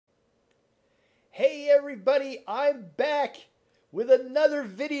Hey everybody, I'm back with another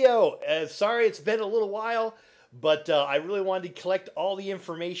video. Sorry it's been a little while, but I really wanted to collect all the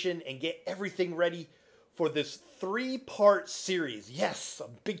information and get everything ready for this three-part series. Yes,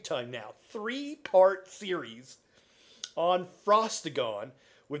 I'm big time now. Three-part series on Frostygon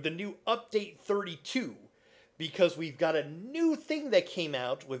with the new Update 32, because we've got a new thing that came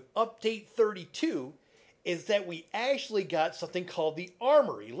out with Update 32 is that we actually got something called the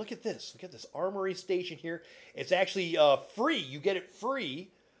Armory. Look at this. Look at this Armory station here. It's actually free. You get it free.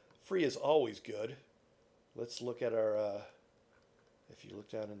 Free is always good. Let's look at our, if you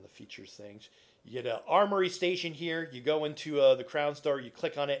look down in the features things, you get an Armory station here. You go into the Crown Store, you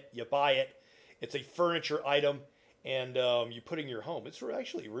click on it, you buy it. It's a furniture item, and you put it in your home. It's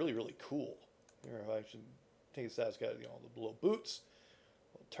actually really, really cool. Here, if I should take this out, it's got all the little boots,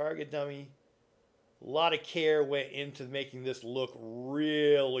 little target dummy. A lot of care went into making this look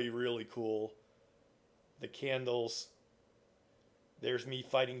really, really cool. The candles. There's me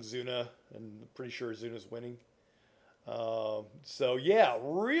fighting Zuna, and I'm pretty sure Zuna's winning. So yeah,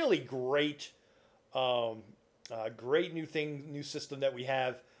 really great, great new system that we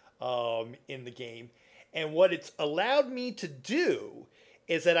have in the game. And what it's allowed me to do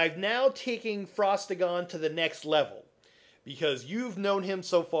is that I've now taken Frostygon to the next level. Because you've known him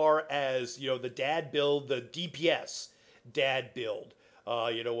so far as, the DadBuild, the DPS DadBuild,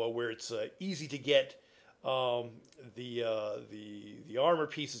 where it's easy to get the armor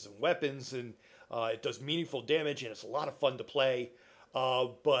pieces and weapons, and it does meaningful damage, and it's a lot of fun to play.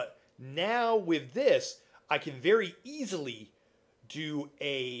 But now with this, I can very easily do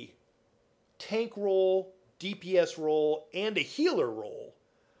a tank role, DPS role, and a healer role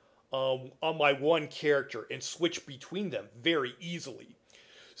on my one character and switch between them very easily.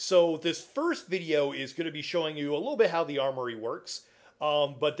 So this first video is going to be showing you a little bit how the Armory works,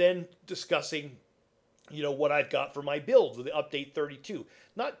 but then discussing, what I've got for my build with the Update 32.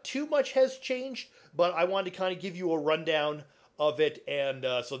 Not too much has changed, but I wanted to kind of give you a rundown of it, and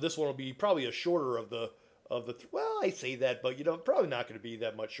so this one will be probably a shorter of the well, I say that, but probably not going to be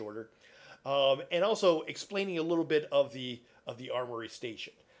that much shorter. And also explaining a little bit of the Armory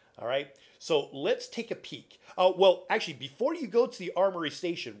station. All right, so let's take a peek. Well, actually, before you go to the Armory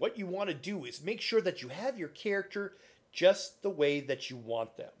station, what you want to do is make sure that you have your character just the way that you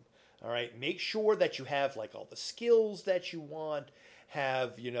want them. All right, make sure that you have like all the skills that you want,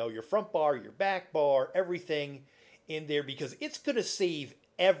 have, your front bar, your back bar, everything in there, because it's going to save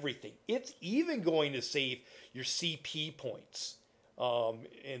everything. It's even going to save your CP points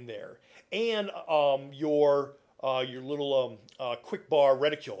in there, and your little quick bar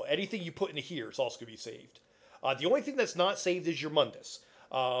reticule. Anything you put into here is also going to be saved. The only thing that's not saved is your Mundus.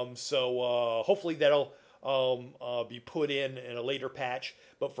 So hopefully that'll be put in a later patch.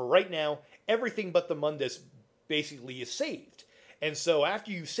 But for right now, everything but the Mundus basically is saved. And so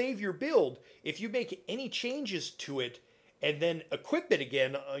after you save your build, if you make any changes to it and then equip it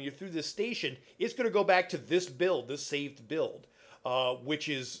again through this station, it's going to go back to this build, this saved build, which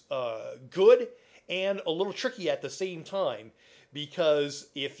is good and a little tricky at the same time, because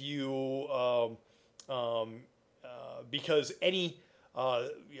if you because any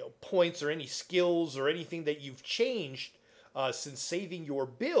points or any skills or anything that you've changed since saving your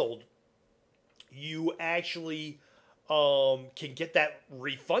build, you actually can get that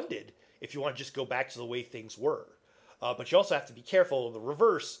refunded if you want to just go back to the way things were. But you also have to be careful of the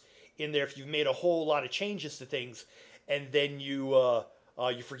reverse in there. If you've made a whole lot of changes to things and then you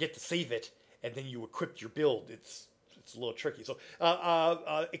forget to save it, and then you equip your build, it's a little tricky. So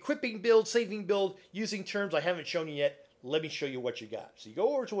equipping build, saving build, using terms I haven't shown you yet. Let me show you what you got. So you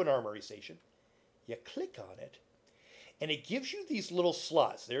go over to an Armory station, you click on it, and it gives you these little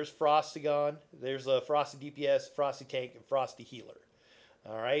slots. There's Frostygon, there's a Frosty DPS, Frosty Tank, and Frosty Healer.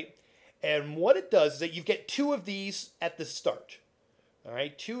 All right? And what it does is that you get two of these at the start. All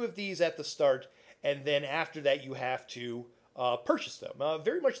right? Two of these at the start, and then after that you have to purchase them.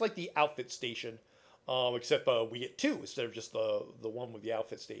 Very much like the outfit station, except we get two instead of just the one with the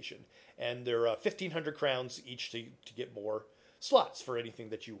outfit station. And they're 1,500 crowns each to get more slots for anything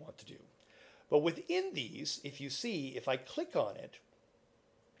that you want to do. But within these, if you see, if I click on it,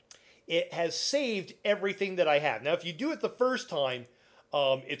 it has saved everything that I have. Now, if you do it the first time,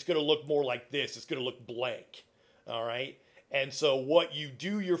 it's going to look more like this. It's going to look blank. All right? And so what you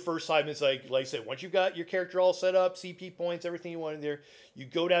do your first time is, like I said, once you've got your character all set up, CP points, everything you want in there, you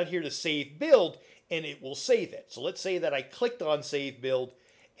go down here to save build, and it will save it. So let's say that I clicked on save build,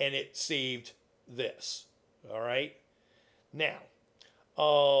 and it saved this. All right? Now,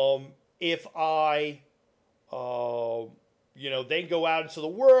 if I then go out into the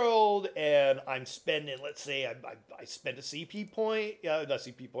world and I'm spending, let's say I spend a CP point, not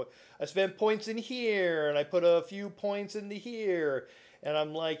CP point, I spend points in here and I put a few points into here and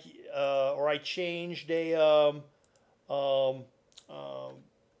I'm like, or I changed a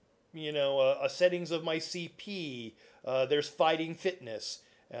settings of my CP, there's fighting fitness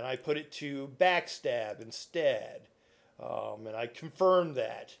and I put it to backstab instead. And I confirmed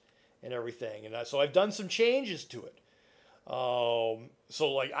that and everything. And so I've done some changes to it.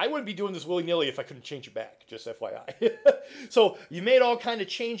 So like I wouldn't be doing this willy-nilly if I couldn't change it back, just FYI. So you made all kind of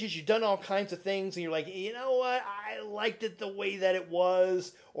changes, you've done all kinds of things, and you're like, you know what, I liked it the way that it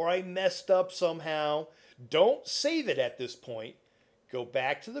was, or I messed up somehow. Don't save it at this point. Go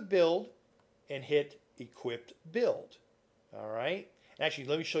back to the build and hit equipped build. All right. Actually,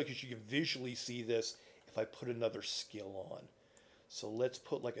 let me show you because you can visually see this if I put another skill on. So let's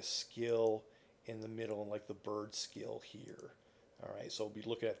put like a skill in the middle and like the bird skill here. All right, so we'll be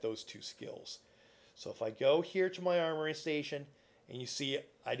looking at those two skills. So if I go here to my armory station and you see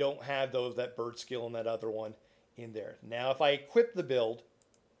I don't have that bird skill and that other one in there. Now if I equip the build,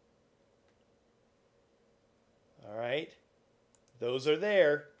 all right, those are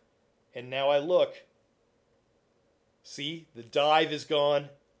there. And now I look, see, the dive is gone,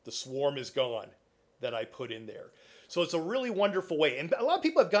 the swarm is gone that I put in there. So it's a really wonderful way. And a lot of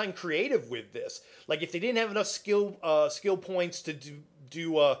people have gotten creative with this. Like if they didn't have enough skill points to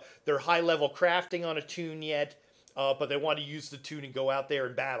do their high-level crafting on a toon yet, but they want to use the toon and go out there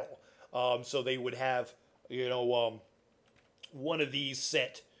and battle. So they would have, one of these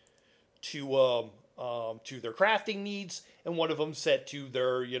set to their crafting needs and one of them set to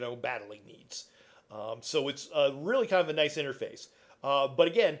their, battling needs. So it's really kind of a nice interface. But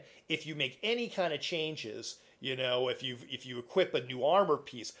again, if you make any kind of changes, if you equip a new armor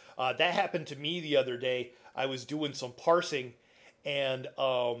piece, that happened to me the other day. I was doing some parsing, and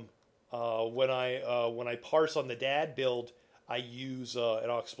when I parse on the dad build, I use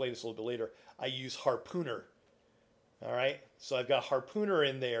and I'll explain this a little bit later. I use harpooner. All right, so I've got harpooner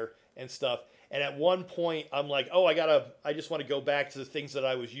in there and stuff. And at one point, I'm like, oh, I just want to go back to the things that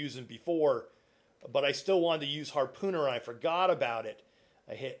I was using before, but I still wanted to use harpooner, and I forgot about it.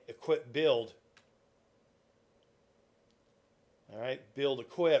 I hit equip build. All right, build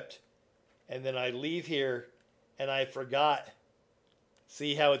equipped, and then I leave here, and I forgot.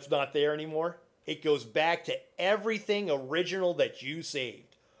 See how it's not there anymore? It goes back to everything original that you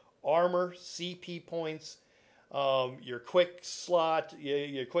saved. Armor, CP points, your quick slot,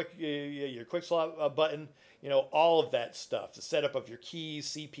 your quick slot button, all of that stuff. The setup of your keys,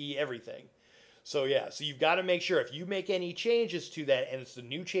 CP, everything. So yeah, so you've got to make sure if you make any changes to that, and it's the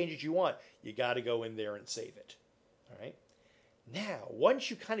new changes you want, you got to go in there and save it. All right. Now, once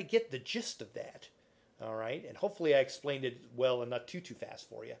you kind of get the gist of that, all right, and hopefully I explained it well and not too fast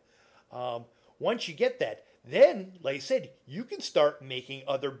for you. Once you get that, then, like I said, you can start making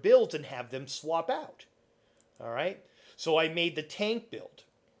other builds and have them swap out. All right. So I made the tank build.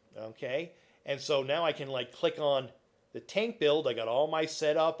 Okay. And so now I can like click on the tank build. I got all my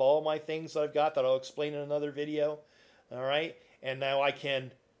setup, all my things that I've got that I'll explain in another video. All right. And now I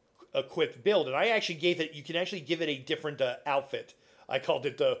can equip build. And I actually gave it, you can actually give it a different outfit. I called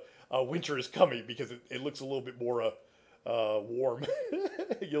it Winter is Coming because it looks a little bit more warm.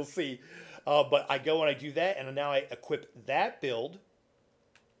 You'll see. But I go and I do that, and now I equip that build.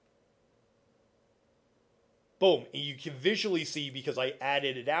 Boom. And you can visually see, because I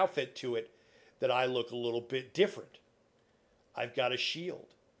added an outfit to it, that I look a little bit different. I've got a shield.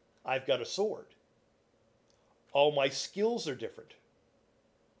 I've got a sword. All my skills are different.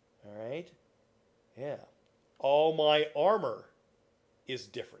 All right? Yeah. All my armor is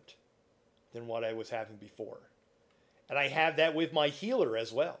different than what I was having before. And I have that with my healer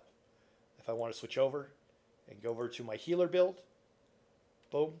as well. If I want to switch over and go over to my healer build,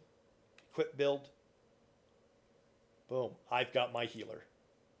 boom, equip build, boom, I've got my healer.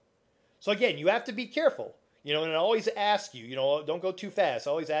 So again, you have to be careful. And I always ask you, don't go too fast.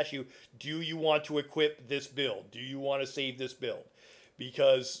 I always ask you, do you want to equip this build? Do you want to save this build?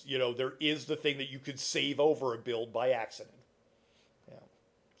 Because, there is the thing that you could save over a build by accident.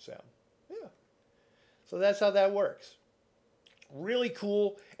 Yeah. So that's how that works. Really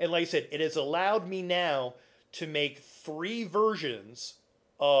cool. And like I said, it has allowed me now to make 3 versions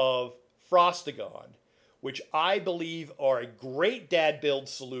of Frostygon, which I believe are a great dad build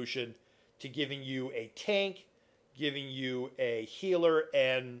solution to giving you a tank, giving you a healer,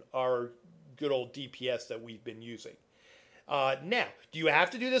 and our good old DPS that we've been using. Now, do you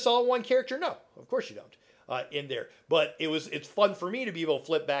have to do this all in one character? No, of course you don't. in there. But it's fun for me to be able to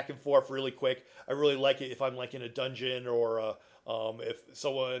flip back and forth really quick. I really like it if I'm like in a dungeon or if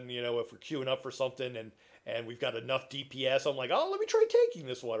someone, if we're queuing up for something and we've got enough DPS, I'm like, oh, let me try taking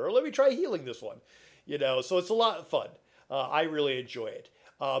this one, or let me try healing this one. So it's a lot of fun. I really enjoy it.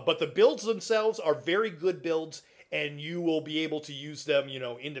 But the builds themselves are very good builds, and you will be able to use them,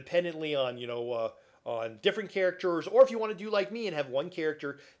 independently on different characters, or if you want to do like me and have one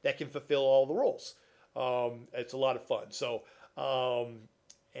character that can fulfill all the roles. It's a lot of fun. So, I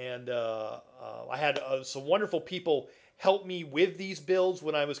had some wonderful people help me with these builds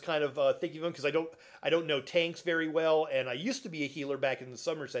when I was kind of thinking of them, because I don't know tanks very well, and I used to be a healer back in the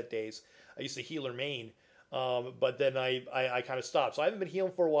Somerset days. I used to healer main, but then I kind of stopped. So I haven't been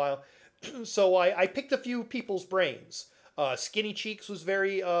healing for a while. So I picked a few people's brains. Skinny Cheeks was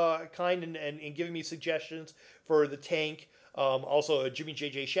very kind and giving me suggestions for the tank. Also, Jimmy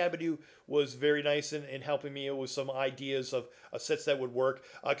JJ Shabadoo was very nice in helping me with some ideas of sets that would work.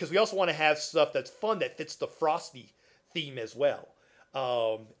 Because we also want to have stuff that's fun that fits the Frosty theme as well.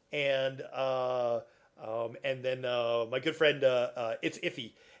 And then my good friend It's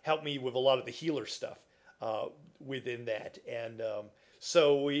Iffy helped me with a lot of the healer stuff within that. And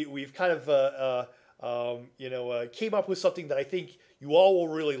so we've kind of came up with something that I think you all will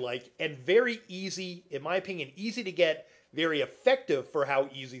really like, and very easy, in my opinion, easy to get, very effective for how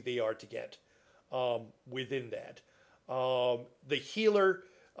easy they are to get within that. The healer,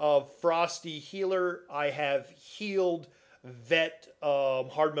 Frosty Healer, I have healed vet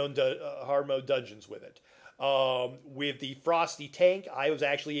hard mode dungeons with it. With the Frosty Tank, I was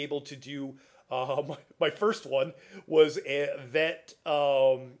actually able to do, my first one was a vet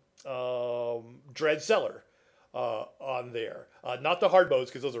Dread Cellar on there. Not the hard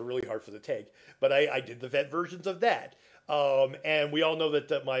modes, because those are really hard for the tank, but I did the vet versions of that. And we all know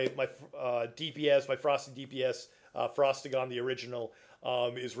that my DPS, my Frosty DPS, Frostygon, the original,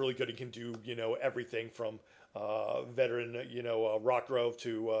 is really good and can do, everything from veteran, Rock Grove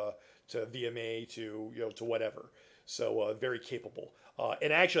to VMA to, to whatever. So very capable.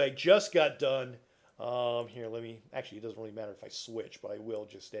 And actually, I just got done. Here, actually, it doesn't really matter if I switch, but I will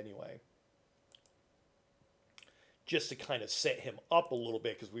just anyway. Just to kind of set him up a little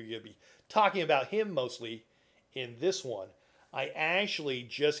bit, because we're going to be talking about him mostly in this one. I actually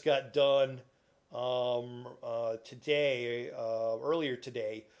just got done today, earlier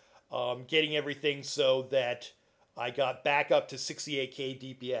today, getting everything so that I got back up to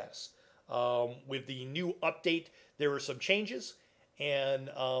 68k DPS. With the new update, there were some changes, and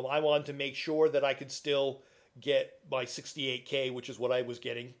I wanted to make sure that I could still get my 68k, which is what I was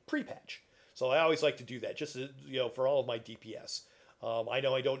getting pre-patch. So I always like to do that, just to, for all of my DPS. I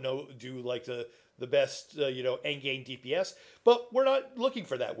know I don't do like the best end game DPS, but we're not looking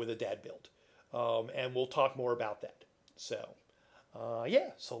for that with a dad build, and we'll talk more about that. So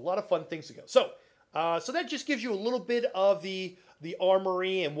yeah, so a lot of fun things to go. So that just gives you a little bit of the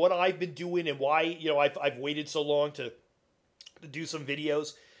armory and what I've been doing, and why I've waited so long to do some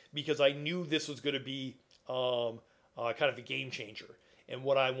videos, because I knew this was going to be kind of a game changer, and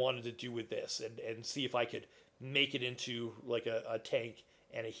what I wanted to do with this, and see if I could make it into like a tank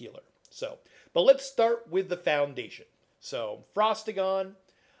and a healer. So, but let's start with the foundation. So, Frostygon,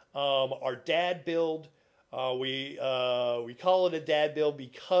 our dad build, we call it a dad build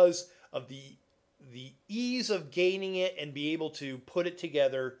because of the ease of gaining it and be able to put it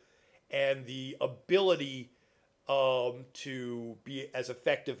together, and the ability to be as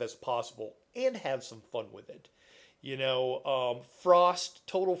effective as possible and have some fun with it. Total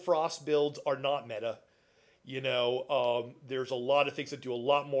Frost builds are not meta. There's a lot of things that do a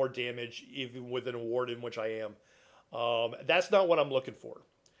lot more damage, even with an Warden, which I am. That's not what I'm looking for.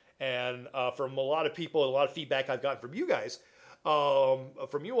 And from a lot of people, a lot of feedback I've gotten from you guys,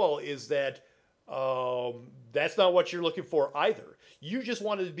 from you all, is that that's not what you're looking for either. You just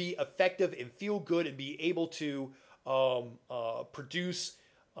want to be effective and feel good and be able to produce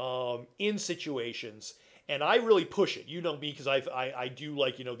in situations. And I really push it. You know me, because I do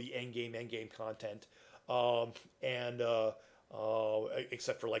like, the end game content.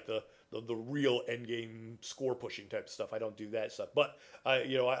 Except for like the real end game score pushing type stuff, I don't do that stuff. But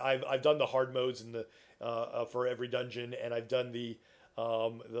I've done the hard modes and the for every dungeon, and I've done the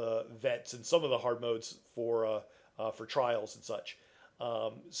vets and some of the hard modes for trials and such.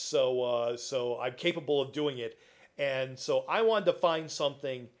 So I'm capable of doing it, and so I wanted to find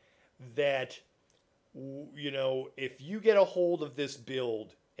something that, if you get a hold of this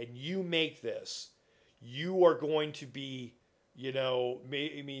build and you make this, you are going to be,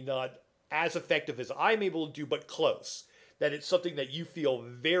 maybe not as effective as I'm able to do, but close. That it's something that you feel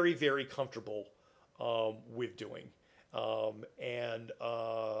very, very comfortable with doing. And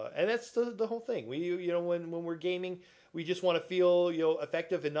that's the whole thing. We, when we're gaming, we just want to feel,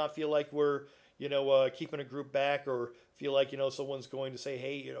 effective and not feel like we're, keeping a group back, or feel like, someone's going to say,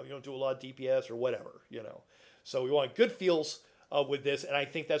 hey, you don't do a lot of DPS or whatever, So we want good feels with this, and I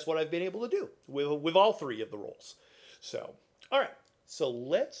think that's what I've been able to do with all three of the roles. So, all right. So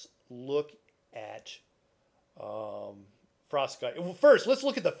let's look at Frostygon. Well, first, let's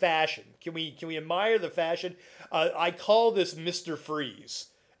look at the fashion. Can we admire the fashion? I call this Mr. Freeze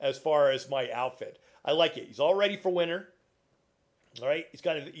as far as my outfit. I like it. He's all ready for winter. All right, he's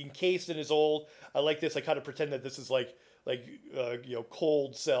kind of encased in his old. I like this. I kind of pretend that this is like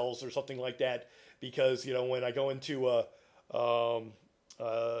cold cells or something like that, because when I go into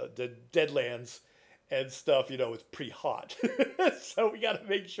the Deadlands and stuff, it's pretty hot. So we got to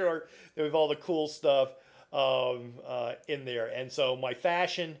make sure that we have all the cool stuff in there. And so my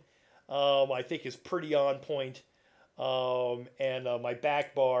fashion, I think, is pretty on point. And my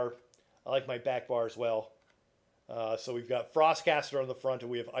back bar, I like my back bar as well. So we've got Frostcaster on the front,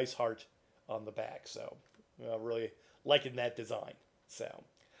 and we have Iceheart on the back. So really liking that design. So,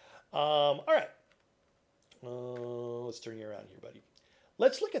 all right. Let's turn you around here, buddy.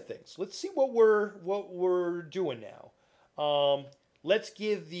 Let's look at things. Let's see what we're doing now. Let's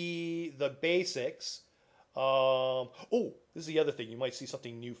give the basics. Oh, this is the other thing. You might see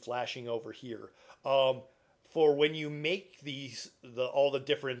something new flashing over here. For when you make all the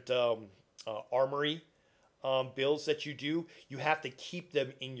different armory builds that you do, you have to keep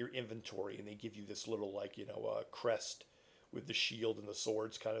them in your inventory, and they give you this little crest with the shield and the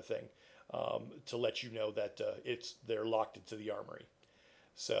swords kind of thing, to let you know that they're locked into the armory.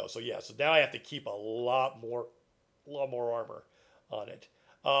 So yeah, so now I have to keep a lot more armor on it.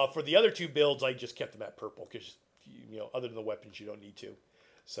 For the other two builds, I just kept them at purple because other than the weapons, you don't need to.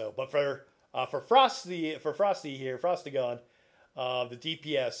 So, but for Frosty here, Frostygon, the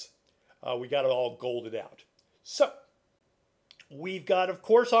DPS, we got it all golded out. So we've got, of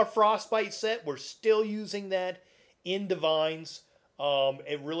course, our Frostbite set. We're still using that in Divines.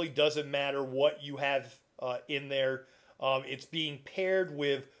 It really doesn't matter what you have in there. It's being paired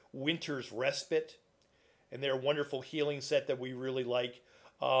with Winter's Respite, and they're a wonderful healing set that we really like.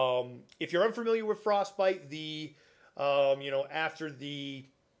 If you're unfamiliar with Frostbite, after the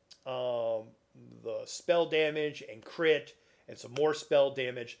spell damage and crit and some more spell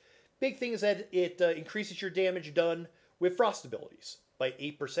damage, big thing is that it increases your damage done with frost abilities by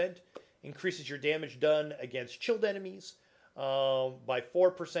 8%, increases your damage done against chilled enemies by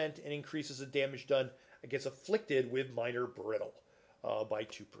 4%, and increases the damage done against afflicted with minor brittle by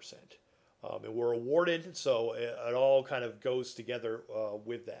 2%. And we're awarded, so it all kind of goes together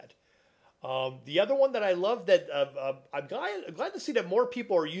with that. The other one that I love that I'm glad to see that more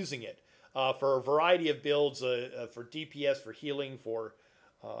people are using it for a variety of builds, for DPS, for healing, for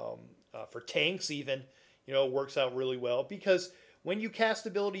tanks even. It works out really well, because when you cast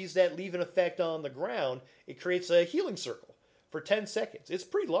abilities that leave an effect on the ground, it creates a healing circle for 10 seconds. It's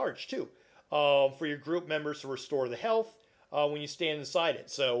pretty large too, for your group members to restore the health when you stand inside it.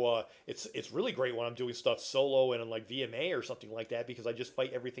 So it's really great when I'm doing stuff solo and like VMA or something like that, because I just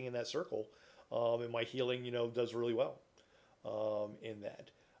fight everything in that circle, and my healing does really well in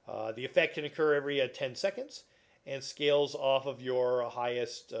that. The effect can occur every 10 seconds and scales off of your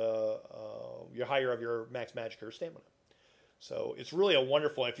highest, your higher of your max magic or stamina. So it's really a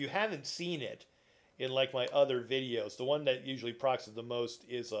wonderful. If you haven't seen it in like my other videos, the one that usually procs it the most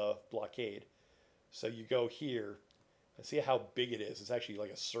is a blockade. So you go here and see how big it is. It's actually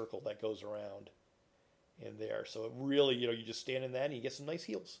like a circle that goes around in there. So it really, you just stand in that and you get some nice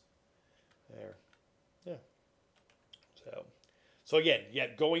heals. There, yeah. So again,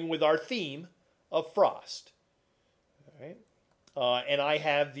 going with our theme of Frost. All right. And I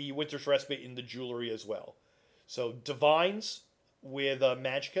have the Winter's Respite in the jewelry as well. So Divines with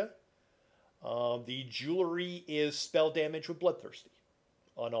Magicka. The jewelry is spell damage with Bloodthirsty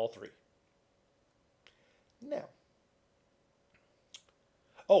on all three. Now.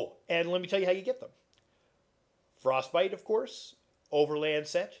 Oh, and let me tell you how you get them. Frostbite, of course. Overland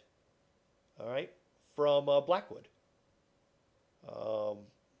set. All right. From Blackwood.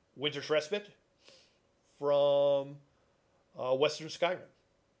 Winter's Respite from Western Skyrim.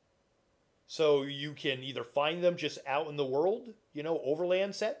 So you can either find them just out in the world,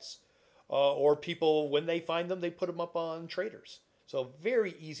 overland sets, or people, when they find them, they put them up on traders. So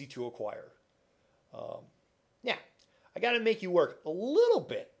very easy to acquire. Now, I got to make you work a little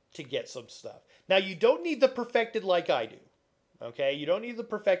bit to get some stuff. Now, you don't need the perfected like I do. Okay? You don't need the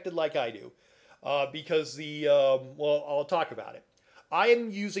perfected like I do. Because well, I'll talk about it. I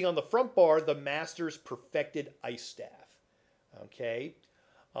am using on the front bar the Master's Perfected Ice Staff. Okay.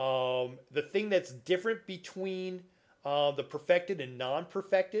 The thing that's different between the Perfected and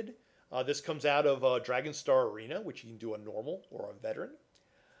non-Perfected, this comes out of Dragonstar Arena, which you can do on normal or on veteran,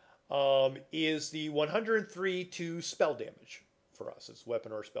 is the 103 to spell damage for us. It's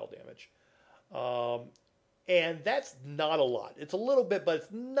weapon or spell damage. And that's not a lot. It's a little bit, but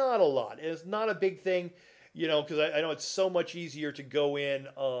it's not a lot. And it's not a big thing, you know, because I know it's so much easier to go in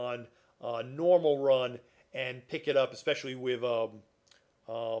on a normal run and pick it up, especially with the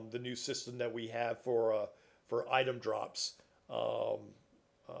new system that we have for item drops, you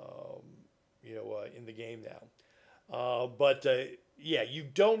know, in the game now. But yeah, you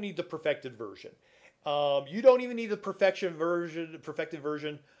don't need the perfected version. You don't even need the perfected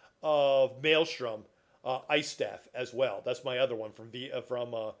version of Maelstrom Ice Staff as well. That's my other one from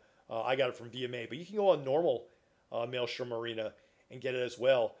I got it from VMA. But you can go on normal Maelstrom Arena and get it as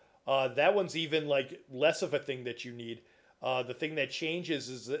well. That one's even like less of a thing that you need. The thing that changes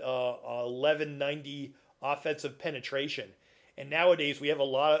is 1190 offensive penetration, and nowadays we have a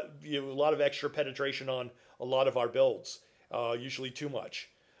lot of extra penetration on a lot of our builds. Usually too much,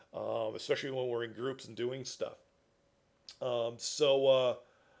 especially when we're in groups and doing stuff. So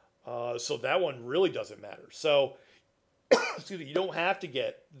that one really doesn't matter. So excuse me, you don't have to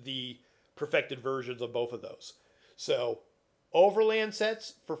get the perfected versions of both of those. So Overland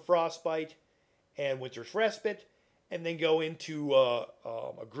sets for Frostbite and Winter's Respite, and then go into a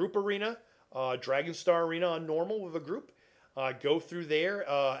group arena, Dragonstar Arena on normal with a group. Go through there.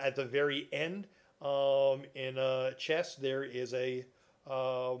 At the very end, in a chest, there is a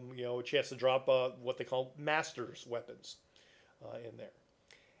a chance to drop what they call Master's weapons in there,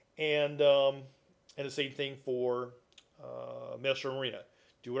 and the same thing for Maelstrom Arena.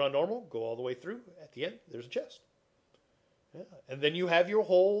 Do it on normal. Go all the way through. At the end, there's a chest. Yeah. And then you have your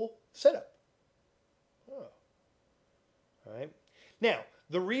whole setup. Oh. All right. Now,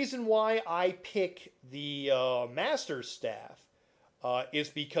 the reason why I pick the Master's Staff is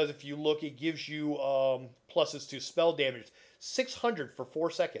because if you look, it gives you pluses to spell damage, 600 for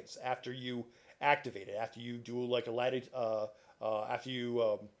 4 seconds after you activate it, after you do like after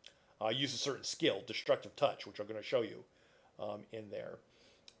you use a certain skill, Destructive Touch, which I'm going to show you in there.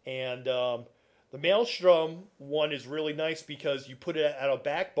 And the Maelstrom one is really nice because you put it at a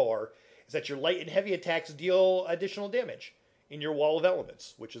back bar, is that your light and heavy attacks deal additional damage in your Wall of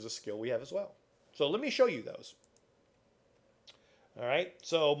Elements, which is a skill we have as well. So let me show you those. All right,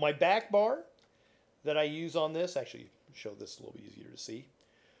 so my back bar that I use on this, actually show this a little bit easier to see.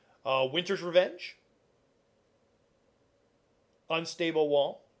 Winter's Revenge, Unstable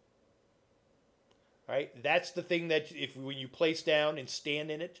Wall. All right, that's the thing that when you place down and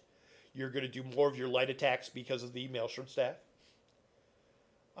stand in it, you're going to do more of your light attacks because of the Maelstrom Staff.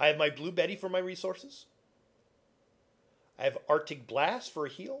 I have my Blue Betty for my resources. I have Arctic Blast for a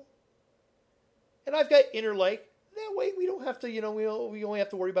heal. And I've got Inner Light. That way we don't have to, we only have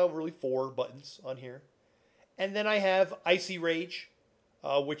to worry about really 4 buttons on here. And then I have Icy Rage,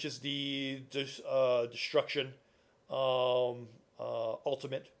 which is the Destruction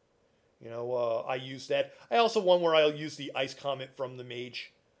Ultimate. I use that. I also one where I'll use the Ice Comet from the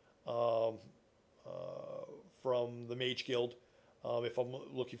Mage, Guild, if I'm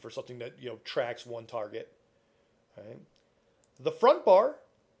looking for something that tracks one target. All right. The front bar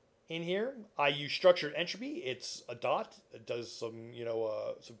in here, I use Structured Entropy. It's a dot. It does some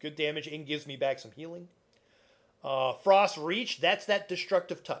some good damage and gives me back some healing. Frost Reach, that's that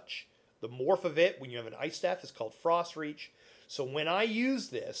Destructive Touch. The morph of it when you have an Ice Staff is called Frost Reach. So when I use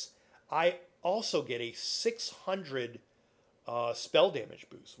this, I also get a 600 spell damage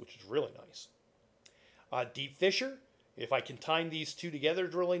boost, which is really nice. Deep Fissure, if I can time these two together,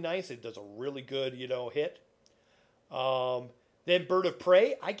 it's really nice. It does a really good, hit. Then Bird of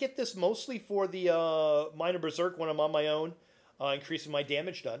Prey, I get this mostly for the Minor Berserk when I'm on my own, increasing my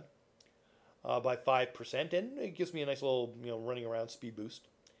damage done by 5%, and it gives me a nice little, running around speed boost.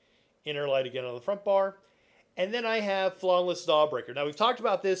 Inner Light again on the front bar. And then I have Flawless Dawbreaker. Now, we've talked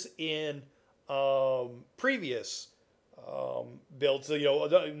about this in previous builds.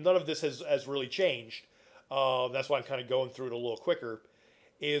 So, none of this has really changed. That's why I'm kind of going through it a little quicker.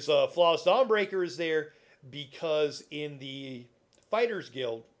 Is Flawless Dawbreaker is there because in the Fighters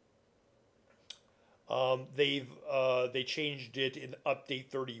Guild, they changed it in Update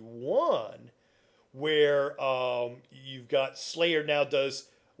 31, where you've got Slayer now does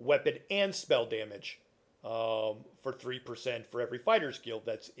weapon and spell damage for 3% for every Fighters Guild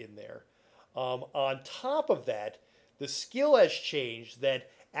that's in there. On top of that, the skill has changed that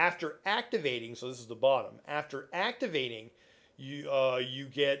after activating, so this is the bottom, after activating, you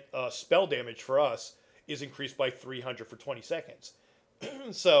get spell damage for us is increased by 300 for 20 seconds.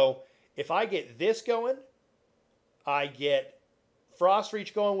 So if I get this going, I get Frost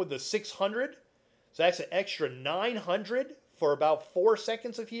Reach going with the 600. So that's an extra 900 for about 4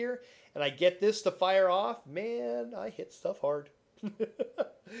 seconds of here. And I get this to fire off. Man, I hit stuff hard.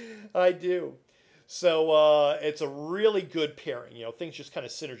 I do. So it's a really good pairing. You know, things just kind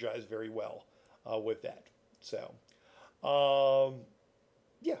of synergize very well with that. So,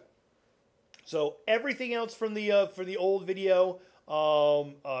 yeah. So everything else from the for the old video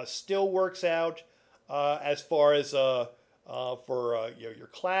still works out as far as for you know, your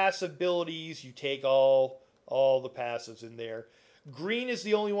class abilities. You take all the passives in there. Green is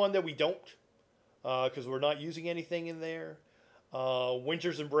the only one that we don't because we're not using anything in there.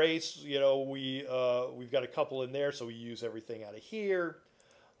 Winter's Embrace, you know, we've got a couple in there, so we use everything out of here.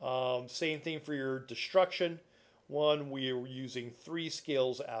 Same thing for your Destruction one. We're using 3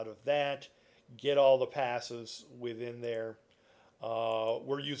 skills out of that. Get all the passives within there.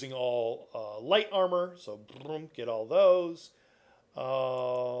 We're using all light armor, so get all those.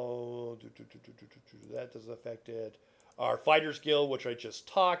 That doesn't affect it. Our Fighters Guild, which I just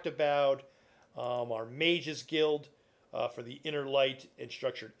talked about. Our Mages Guild for the Inner Light and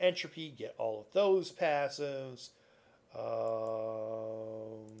Structured Entropy. Get all of those passives.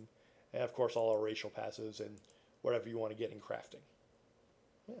 And of course all our racial passives and whatever you want to get in crafting.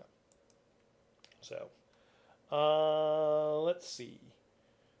 Yeah. So, let's see.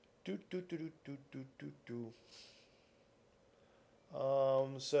 So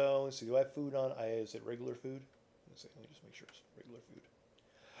let's see. Do I have food on? Is it regular food? Let's see. Let me just make sure it's regular food.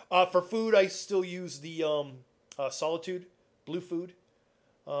 For food, I still use the Solitude blue food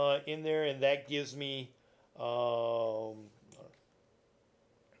in there, and that gives me food.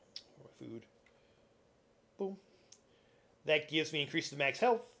 Boom. That gives me increase to max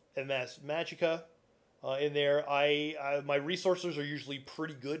health and mass magicka in there. My resources are usually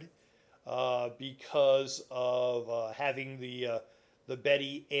pretty good because of having the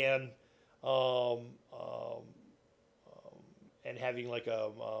Betty and having like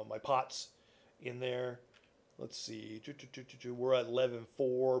my pots in there. Let's see. We're at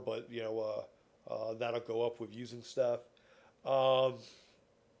 11.4, but you know that'll go up with using stuff.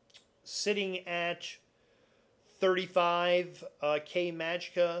 Sitting at 35 K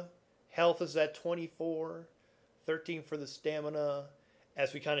magicka. Health is at 24. 13 for the stamina.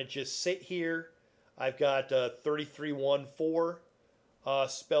 As we kind of just sit here, I've got 33.14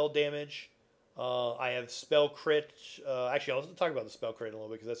 spell damage. I have spell crit. Actually, I'll talk about the spell crit in a little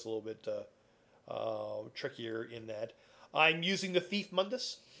bit because that's a little bit trickier in that. I'm using the Thief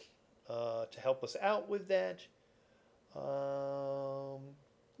Mundus to help us out with that.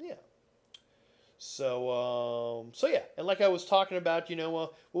 Yeah. So yeah, and like I was talking about, you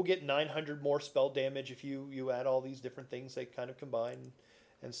know, we'll get 900 more spell damage if you add all these different things that kind of combine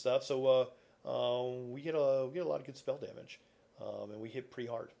and stuff. So we get a lot of good spell damage, and we hit pretty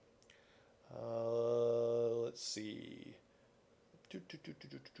hard. Let's see.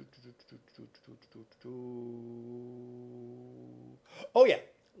 Oh yeah,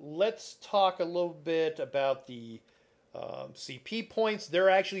 let's talk a little bit about the CP points.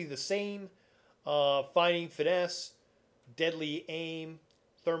 They're actually the same. Fighting Finesse, Deadly Aim,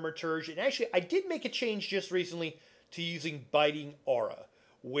 Thaumaturge, and actually I did make a change just recently to using Biting Aura,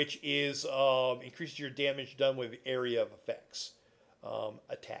 which is increases your damage done with area of effects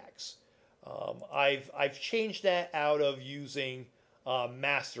attacks. I've changed that out of using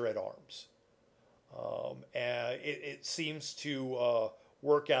Master at Arms, and it seems to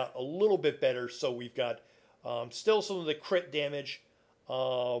work out a little bit better. So we've got still some of the crit damage.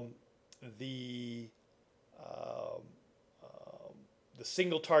 The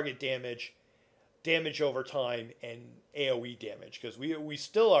single target damage over time, and AOE damage, because we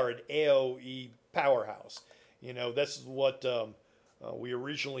still are an AOE powerhouse. You know, that's what we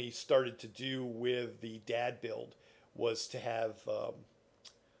originally started to do with the DadBuild, was to have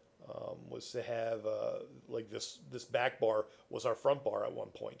like this back bar was our front bar at one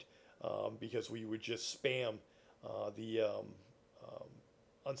point, because we would just spam the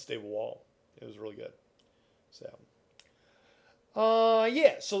unstable wall. It was really good. So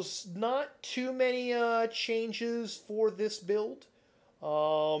yeah, so not too many changes for this build.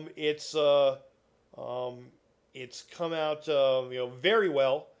 It's come out you know, very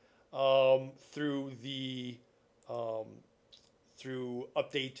well through the through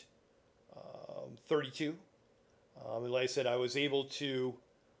update 32. And like I said, I was able to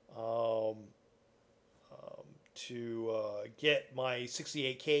get my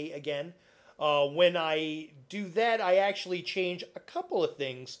 68K again. When I do that, I actually change a couple of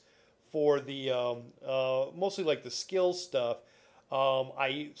things for the mostly like the skill stuff.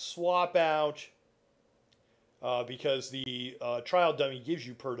 I swap out because the trial dummy gives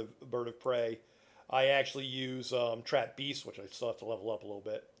you bird of prey. I actually use trap beast, which I still have to level up a little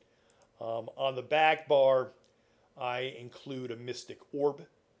bit. On the back bar, I include a mystic orb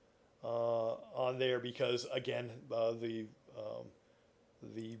on there because again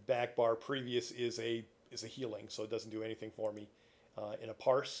the back bar previous is a healing, so it doesn't do anything for me in a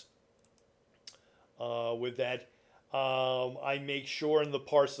parse. With that, I make sure in the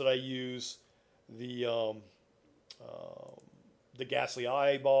parse that I use the ghastly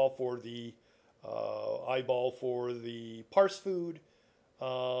eyeball for the parse food,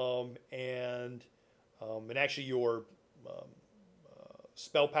 and actually your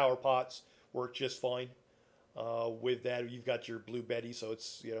spell power pots work just fine. With that, you've got your Blue Betty, so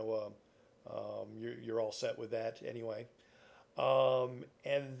it's you're all set with that anyway.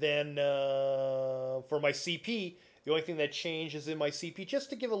 And then for my CP, the only thing that changes in my CP, just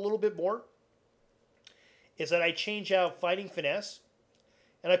to give a little bit more, is that I change out Fighting Finesse,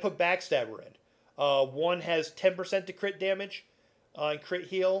 and I put Backstabber in. One has 10% to crit damage and crit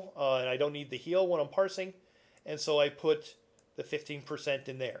heal, and I don't need the heal when I'm parsing, and so I put the 15%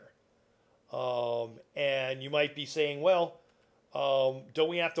 in there. And you might be saying, well, don't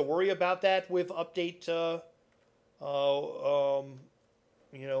we have to worry about that with update, update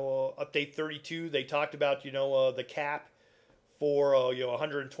 32? They talked about, the cap for,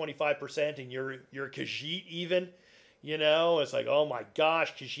 125%, and you're Khajiit even, it's like, oh my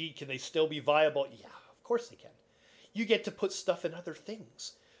gosh, Khajiit, can they still be viable? Yeah, of course they can. You get to put stuff in other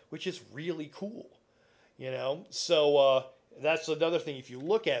things, which is really cool, so, that's another thing. If you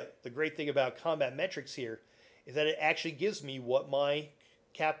look at the great thing about combat metrics here is that it actually gives me what my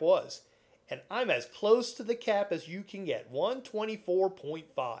cap was. And I'm as close to the cap as you can get.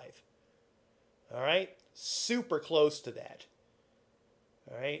 124.5. All right? Super close to that.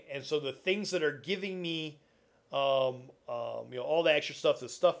 All right? And so the things that are giving me all the extra stuff, the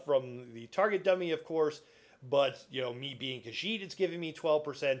stuff from the target dummy, of course, but, me being Khajiit, it's giving me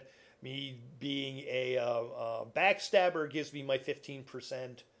 12%. Me being a backstabber gives me my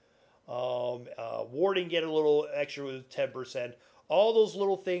 15%. Warding get a little extra with 10%. All those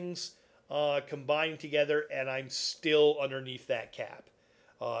little things combined together, and I'm still underneath that cap,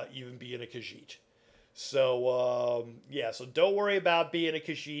 even being a Khajiit. So, so don't worry about being a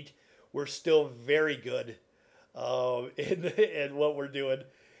Khajiit. We're still very good in what we're doing.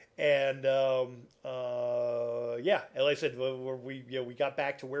 And and like I said, we got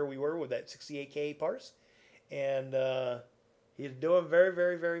back to where we were with that 68k parse, and he's doing very,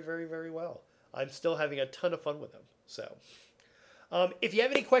 very, very, very, very well. I'm still having a ton of fun with him. So, if you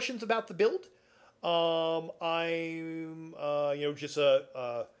have any questions about the build, I'm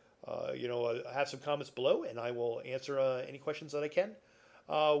have some comments below, and I will answer any questions that I can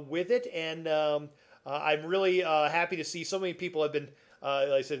with it. And I'm really happy to see so many people have been. Like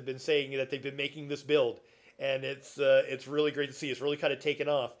I said, been saying that they've been making this build, and it's really great to see. It's really kind of taken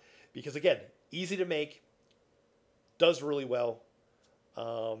off because, again, easy to make, does really well,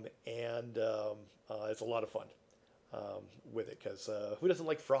 and it's a lot of fun with it because who doesn't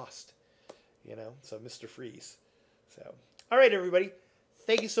like Frost, So Mr. Freeze. So, all right, everybody,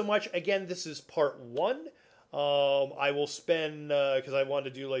 thank you so much. Again, this is part 1. I will spend because I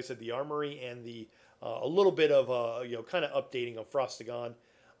wanted to do, like I said, the Armory and the a little bit of kind of updating of Frostygon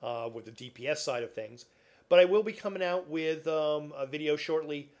with the DPS side of things, but I will be coming out with a video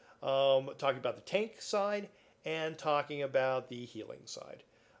shortly talking about the tank side and talking about the healing side.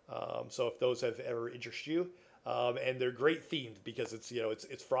 So if those have ever interested you, and they're great themed because it's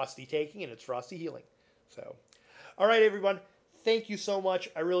it's Frosty tanking and it's Frosty healing. So, all right, everyone. Thank you so much.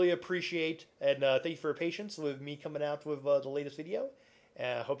 I really appreciate and thank you for your patience with me coming out with the latest video.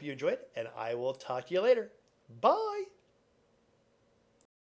 I hope you enjoyed, and I will talk to you later. Bye!